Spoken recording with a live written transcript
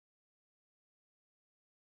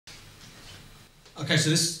Okay,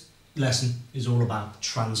 so this lesson is all about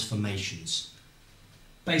transformations.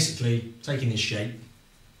 Basically, taking this shape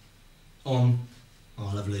on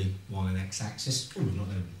our lovely y and x axis. Oh, we've not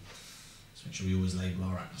labelled. Let's make sure we always label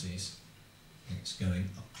our axes. X going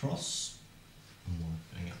across and y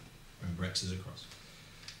going up. Remember, x is across.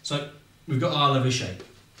 So we've got our lovely shape,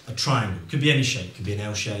 a triangle. Could be any shape. Could be an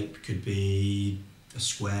L shape. Could be a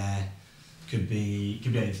square. Could be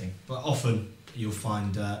anything. But often you'll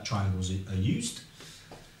find triangles are used.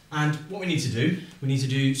 And what we need to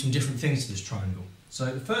do some different things to this triangle. So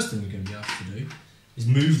the first thing we're going to be asked to do is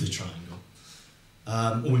move the triangle.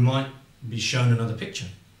 Or we might be shown another picture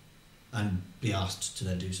and be asked to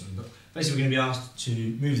then do something. But basically we're going to be asked to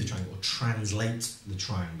move the triangle, or translate the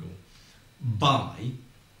triangle by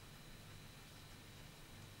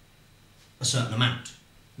a certain amount.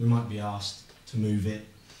 We might be asked to move it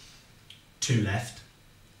 2 left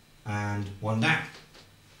and 1 down.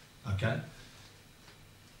 Okay?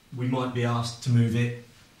 We might be asked to move it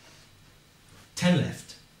 10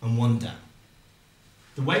 left and 1 down.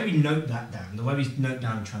 The way we note that down, the way we note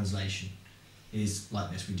down translation is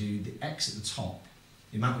like this. We do the x at the top,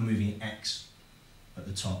 the amount we're moving it x at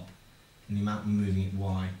the top, and the amount we're moving it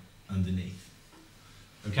y underneath.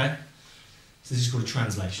 Okay? So this is called a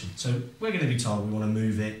translation. So we're going to be told we want to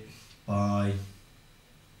move it by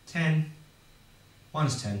 10,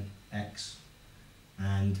 minus 10, x,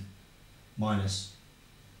 and minus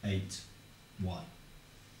 8, y.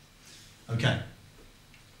 Okay,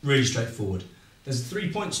 really straightforward. There's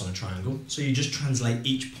 3 points on a triangle, so you just translate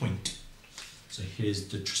each point. So here's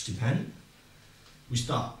the trusty pen. We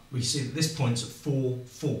see that this point's at 4,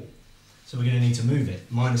 4. So we're going to need to move it.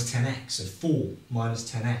 Minus 10x, so 4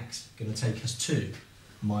 minus 10x, going to take us to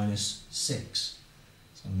minus 6.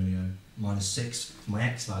 So I'm going to go minus 6 for my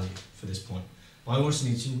x value for this point. But I also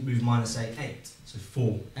need to move minus 8, 8. So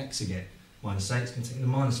 4x again. Minus 8 is going to take me to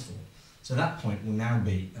minus 4. So that point will now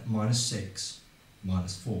be at minus 6,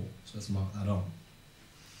 minus 4. So let's mark that on.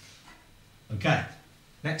 Okay,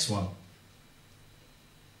 next one.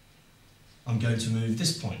 I'm going to move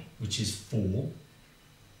this point, which is 4,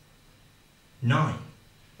 9.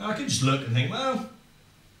 Now I could just look and think, well,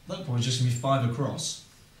 that point is just going to be 5 across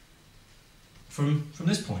from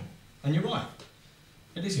this point. And you're right.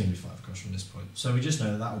 It is going to be 5 across from this point. So we just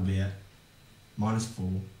know that will be at minus 4,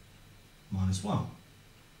 minus 1.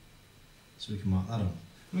 So we can mark that on. And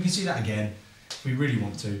we can see that again. If we really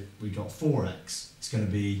want to, we've got 4x. It's going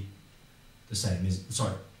to be the same as,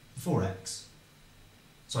 sorry, 4x.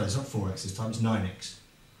 Sorry, it's not 4x this time, it's 9x.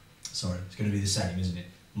 Sorry, it's going to be the same, isn't it?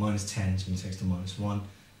 Minus 10 is going to take us to minus 1.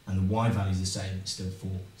 And the y value is the same, it's still 4.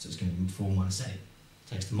 So it's going to be 4 minus 8.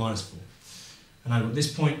 Takes us to minus 4. And I've got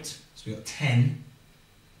this point, so we've got 10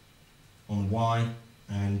 on the y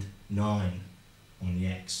and 9 on the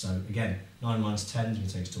x. So again, 9 minus 10 is going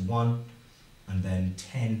to take us to 1, and then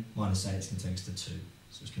 10 minus 8 is going to take us to 2.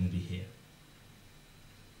 So it's going to be here.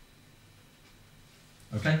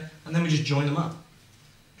 Okay, and then we just join them up.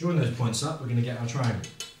 Join those points up, we're going to get our triangle.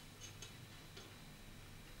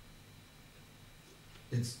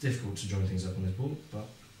 It's difficult to join things up on this board, but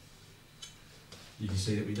you can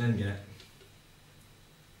see that we then get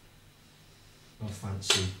our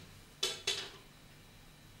fancy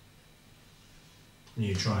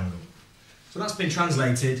new triangle. So that's been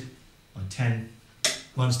translated by 10,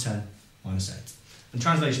 minus 10, minus 8. And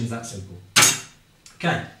translation is that simple.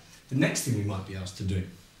 Okay, the next thing we might be asked to do,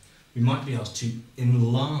 we might be asked to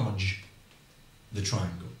enlarge the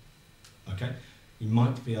triangle. Okay, we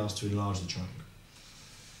might be asked to enlarge the triangle.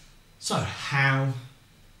 So how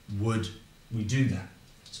would we do that?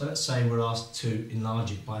 So let's say we're asked to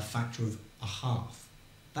enlarge it by a factor of 1/2.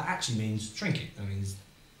 That actually means shrink it. That means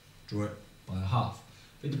draw it by 1/2.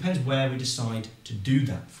 But it depends where we decide to do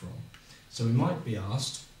that from. So we might be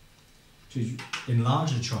asked to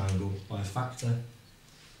enlarge the triangle by a factor.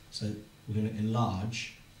 So we're going to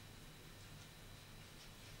enlarge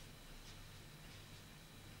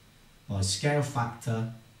by scale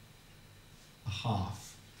factor 1/2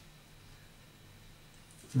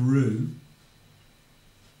 through,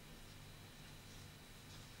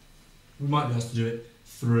 we might be asked to do it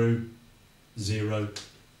through 0,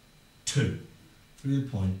 2, through the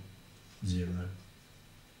point 0,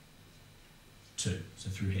 2, so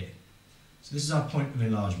through here. So this is our point of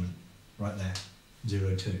enlargement, right there,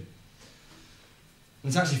 0, 2. And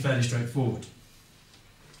it's actually fairly straightforward.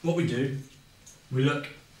 What we do, we look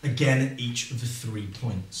again at each of the 3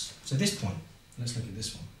 points. So this point, let's look at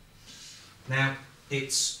this one. Now,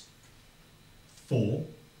 it's 4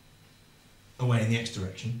 away in the x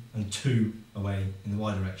direction and 2 away in the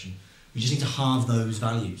y direction. We just need to halve those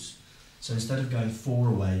values. So instead of going 4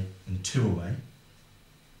 away and 2 away,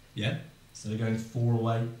 Yeah? So they're going 4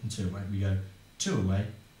 away and 2 away. We go 2 away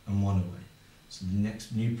and 1 away. So the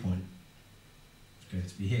next new point is going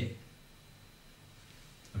to be here.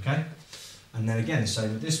 Okay? And then again,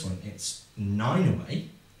 same with this one. It's 9 away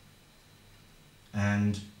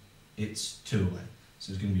and it's 2 away.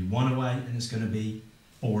 So it's going to be 1 away and it's going to be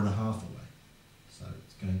 4.5 away. So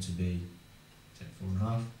it's going to be, take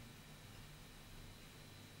 4.5.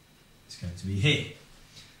 It's going to be here.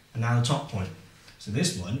 And now the top point. So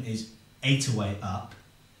this one is 8 away up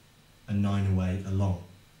and 9 away along.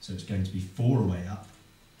 So it's going to be 4 away up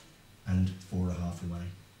and 4.5 away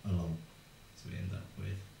along. So we end up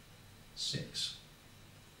with 6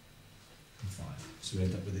 and 5. So we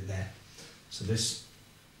end up with it there. So this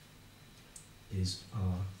is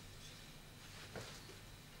our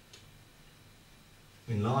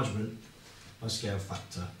enlargement by scale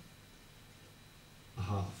factor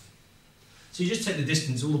 1/2. So you just take the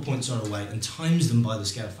distance, all the points are away, and times them by the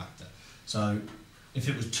scale factor. So if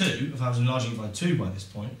it was 2, if I was enlarging it by 2 by this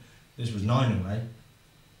point, this was 9 away,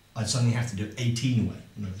 I'd suddenly have to do 18 away.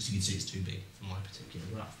 Notice you can see it's too big for my particular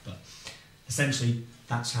graph, but essentially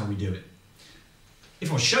that's how we do it. If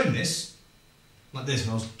I was shown this, like this,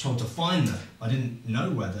 and I was told to find I didn't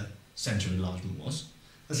know where the centre of enlargement was,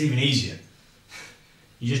 that's even easier.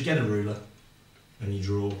 You just get a ruler and you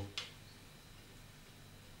draw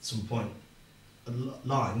some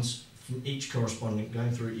lines from each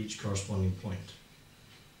going through each corresponding point.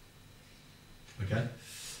 Okay?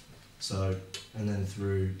 So, and then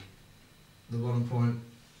through the one point,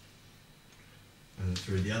 and then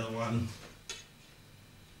through the other one.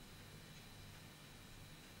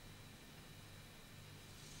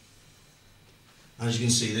 As you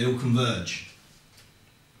can see, they all converge.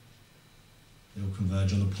 They all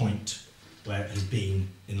converge on the point where it has been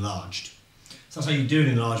enlarged. So that's how you do an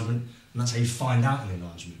enlargement, and that's how you find out an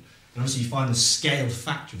enlargement. And obviously you find the scale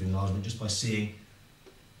factor of enlargement just by seeing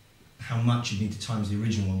how much you need to times the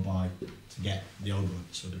original one by to get the old one.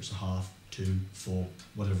 So whether it's 1/2, 2, 4,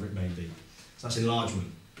 whatever it may be. So that's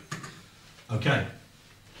enlargement. Okay.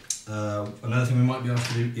 Another thing we might be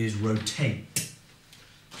asked to do is rotate.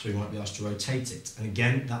 So we might be asked to rotate it. And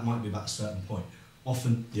again, that might be about a certain point,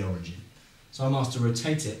 often the origin. So I'm asked to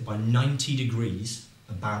rotate it by 90 degrees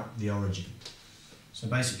about the origin. So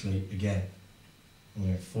basically, again, I'm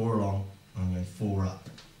going 4 along, and I'm going 4 up.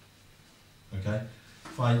 Okay?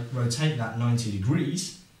 If I rotate that 90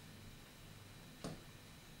 degrees,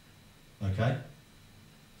 okay,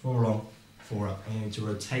 4 along, 4 up, I'm going to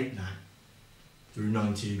rotate that through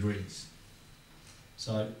 90 degrees.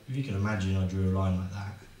 So if you can imagine I drew a line like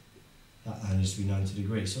that, that then needs to be 90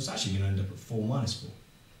 degrees. So it's actually going to end up at 4 minus 4.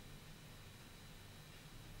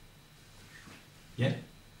 Yeah?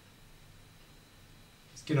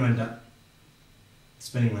 It's going to end up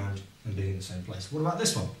spinning around and being in the same place. What about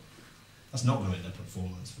this one? That's not going to end up at 4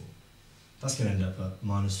 minus 4. That's going to end up at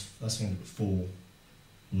that's going to end up at 4,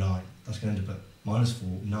 9. That's going to end up at minus 4,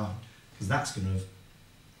 9. Because that's going to have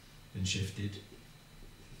been shifted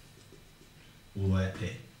all the way up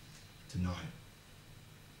here to 9.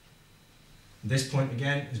 This point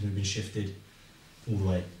again is going to be shifted all the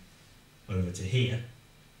way over to here.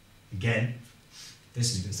 Again,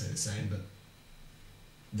 this is going to stay the same, but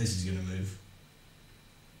this is going to move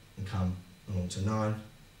and come along to 9.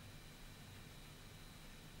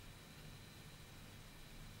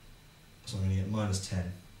 So I'm going to get minus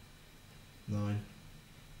 10, 9, and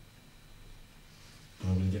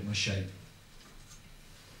I'm going to get my shape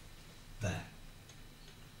there.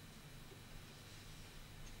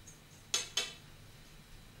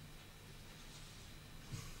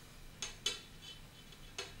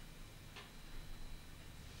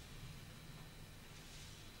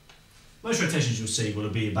 Most rotations you'll see will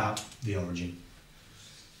be about the origin.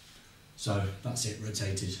 So that's it,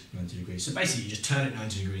 rotated 90 degrees. So basically you just turn it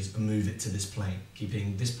 90 degrees and move it to this plane,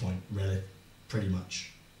 keeping this point really pretty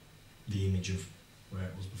much the image of where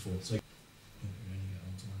it was before. So we're going to get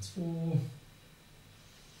on to minus 4.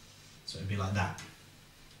 So it'd be like that.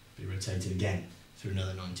 Be rotated again through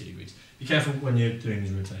another 90 degrees. Be careful when you're doing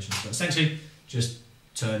these rotations. So essentially just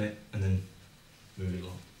turn it and then move it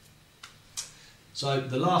along. So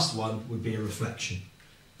the last one would be a reflection.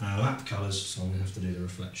 I lapped colours, so I'm going to have to do the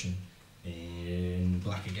reflection in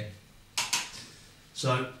black again.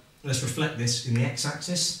 So let's reflect this in the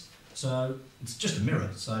x-axis. So it's just a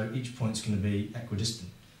mirror, so each point's going to be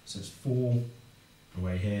equidistant. So it's 4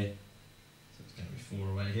 away here, so it's going to be 4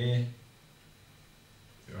 away here,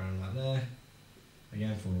 go around like there,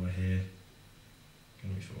 again 4 away here,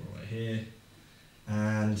 going to be 4 away here,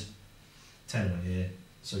 and 10 away here,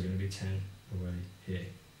 so going to be 10 away here.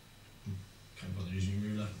 Can't bother using a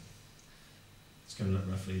ruler. It's going to look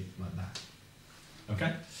roughly like that.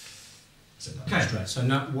 Okay? Okay, straight. So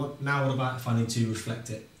now what about if I need to reflect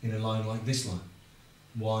it in a line like this line?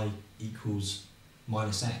 Y equals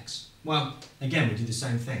minus x. Well, again, we do the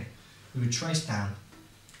same thing. We would trace down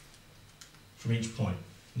from each point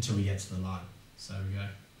until we get to the line. So we go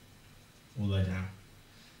all the way down.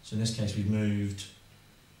 So in this case, we've moved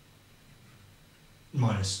 8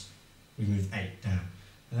 down.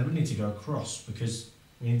 And then we need to go across because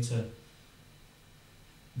we need to,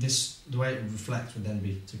 the way it would reflect would then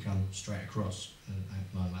be to come straight across and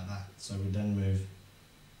line like that. So we then move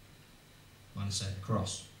 -8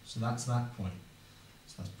 across. So that's that point.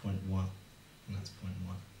 So that's point 1, and that's point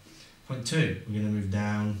 1. Point 2, we're going to move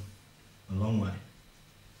down a long way.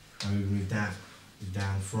 And we move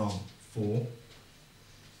down from 4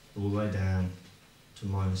 all the way down to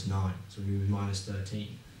 -9. So we move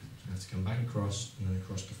 -13. So we have to come back across and then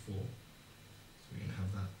across to 4. So we're going to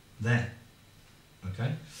have that there.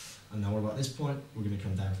 Okay? And now what about this point? We're going to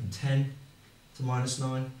come down from 10 to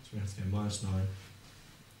 -9. So we have to go -9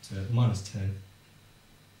 to -10.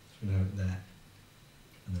 So we have it there.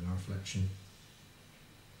 And then our reflection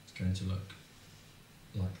is going to look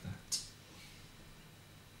like that.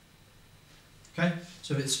 Okay?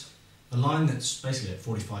 So if it's a line that's basically at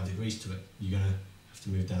 45 degrees to it, you're going to have to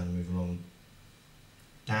move down and move along,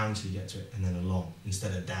 down till you get to it, and then along,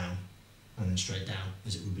 instead of down and then straight down,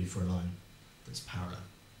 as it would be for a line that's parallel.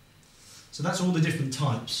 So that's all the different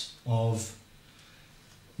types of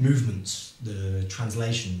movements, the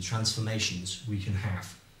translations, transformations we can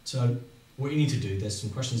have. So what you need to do, there's some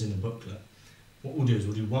questions in the booklet. What we'll do is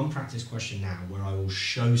we'll do one practice question now where I will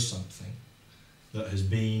show something that has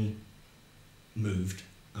been moved,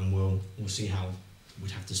 and we'll see how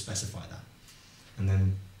we'd have to specify that. And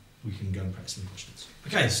then we can go and practice some questions.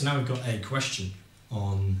 Okay, so now we've got a question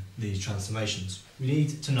on these transformations. We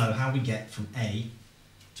need to know how we get from A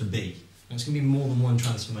to B. And it's going to be more than one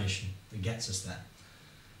transformation that gets us there.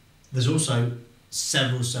 There's also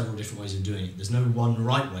several different ways of doing it. There's no one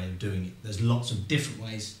right way of doing it. There's lots of different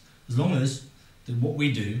ways, as long as what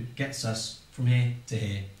we do gets us from here to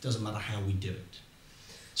here. It doesn't matter how we do it.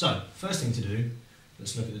 So, first thing to do,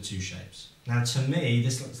 let's look at the two shapes. Now to me,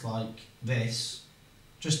 this looks like this,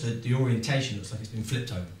 just the orientation looks like it's been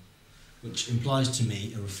flipped over, which implies to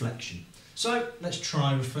me a reflection. So, let's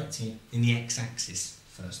try reflecting it in the x-axis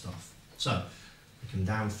first off. So, we come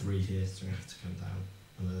down 3 here, so we have to come down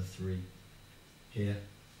another 3 here,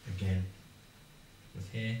 again with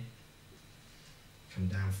here, come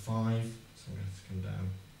down 5, so we have to come down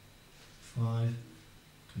 5,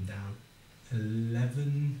 come down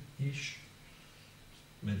 11-ish,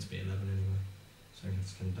 meant to be 11 anyway, so we have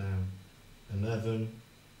to come down 11,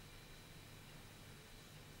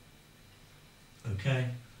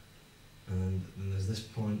 okay, and then there's this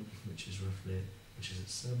point which is at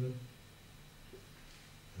 7,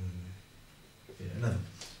 and yeah, 11.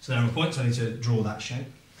 So there are points, I need to draw that shape.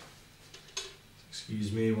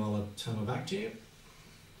 Excuse me while I turn my back to you.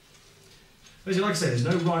 Basically, like I say, there's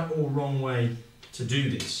no right or wrong way to do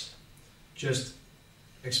this. Just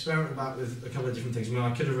experiment about with a couple of different things. I mean,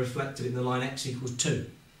 I could have reflected it in the line x equals 2.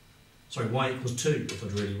 Sorry, y equals 2 if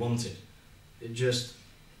I'd really wanted. It just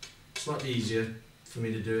slightly easier for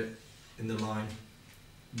me to do it in the line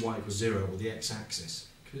y equals 0 or the x-axis.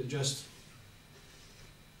 Because it just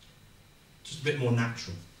a bit more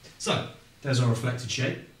natural. So, there's our reflected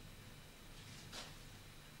shape.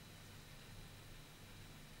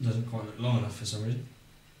 Doesn't quite look long enough for some reason.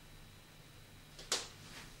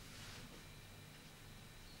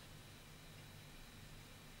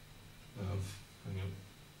 Hang on.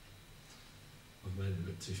 I've made it a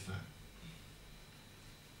bit too fat.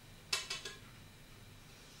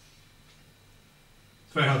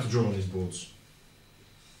 It's very hard to draw on these boards.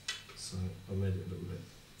 So, I made it a little bit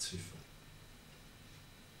too fat.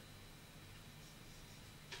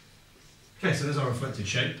 Okay, so there's our reflected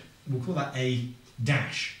shape. We'll call that a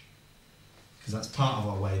dash, because that's part of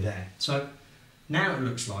our way there. So now it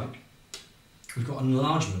looks like we've got an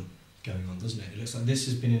enlargement going on, doesn't it? It looks like this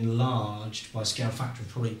has been enlarged by a scale factor of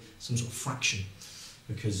probably some sort of fraction,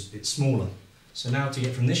 because it's smaller. So now to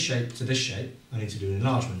get from this shape to this shape, I need to do an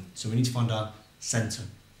enlargement. So we need to find our centre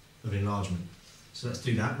of enlargement. So let's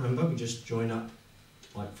do that. Remember, we just join up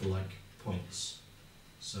like for like points.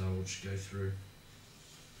 So we'll just go through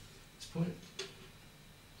point.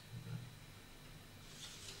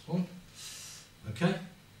 One. Okay,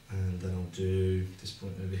 and then I'll do this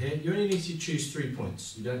point over here. You only need to choose 3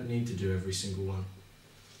 points. You don't need to do every single one,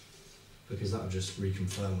 because that will just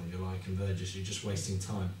reconfirm when your line converges. You're just wasting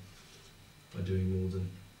time by doing more than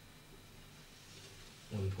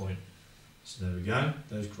 1 point. So there we go,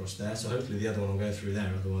 those cross there. So hopefully the other one will go through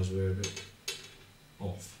there, otherwise we're a bit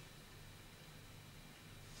off.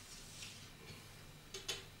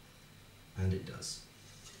 And it does.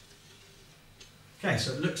 Okay,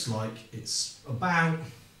 so it looks like it's about,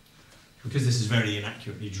 because this is very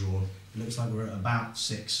inaccurately drawn, it looks like we're at about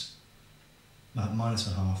 6, about minus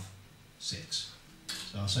a half, 6.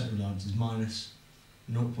 So our centre of lines is minus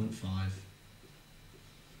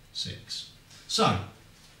 0.56. So,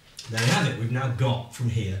 there you have it, we've now got from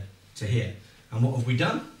here to here. And what have we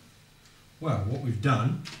done? Well, what we've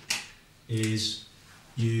done is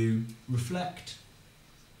you reflect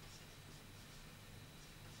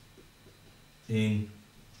in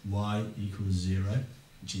y equals 0,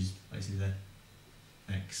 which is basically the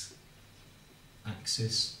x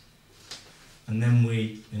axis, and then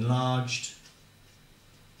we enlarged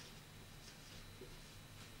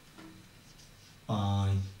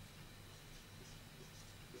by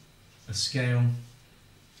a scale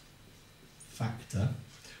factor,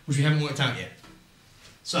 which we haven't worked out yet.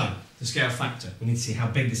 So, the scale factor, we need to see how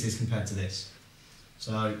big this is compared to this.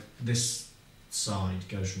 So, this side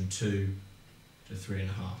goes from 2 to 3.5.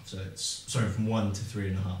 So it's, sorry, from 1 to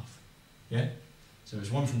 3.5. Yeah? So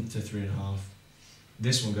it's 1 to 3.5.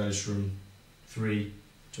 This one goes from 3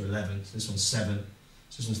 to 11. So this one's 7.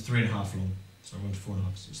 So this one's 3.5 long. Sorry, 1 to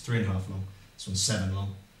 4.5. So it's 3.5 long. This one's 7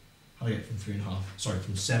 long. How do I get from 3.5? Sorry,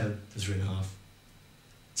 from 7 to 3.5.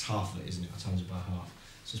 It's half of it, isn't it? I times it by half.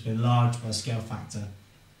 So it's been enlarged by a scale factor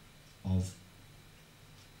of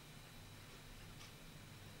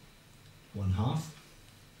 1/2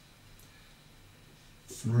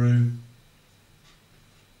 through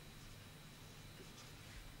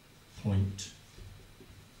point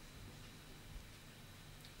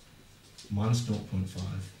minus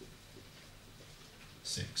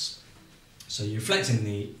 0.56. So you're reflecting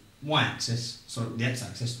the y-axis, sorry, the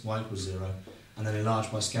x-axis, y equals 0, and then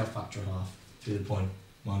enlarged by a scale factor of half through the point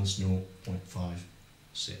minus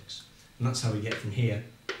 0.56. And that's how we get from here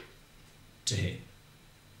to here.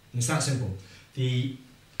 And it's that simple. The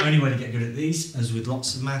only way to get good at these, as with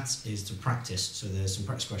lots of maths, is to practice. So there's some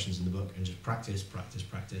practice questions in the book, and just practice, practice,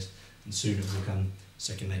 practice, and soon it will become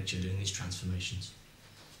second nature doing these transformations.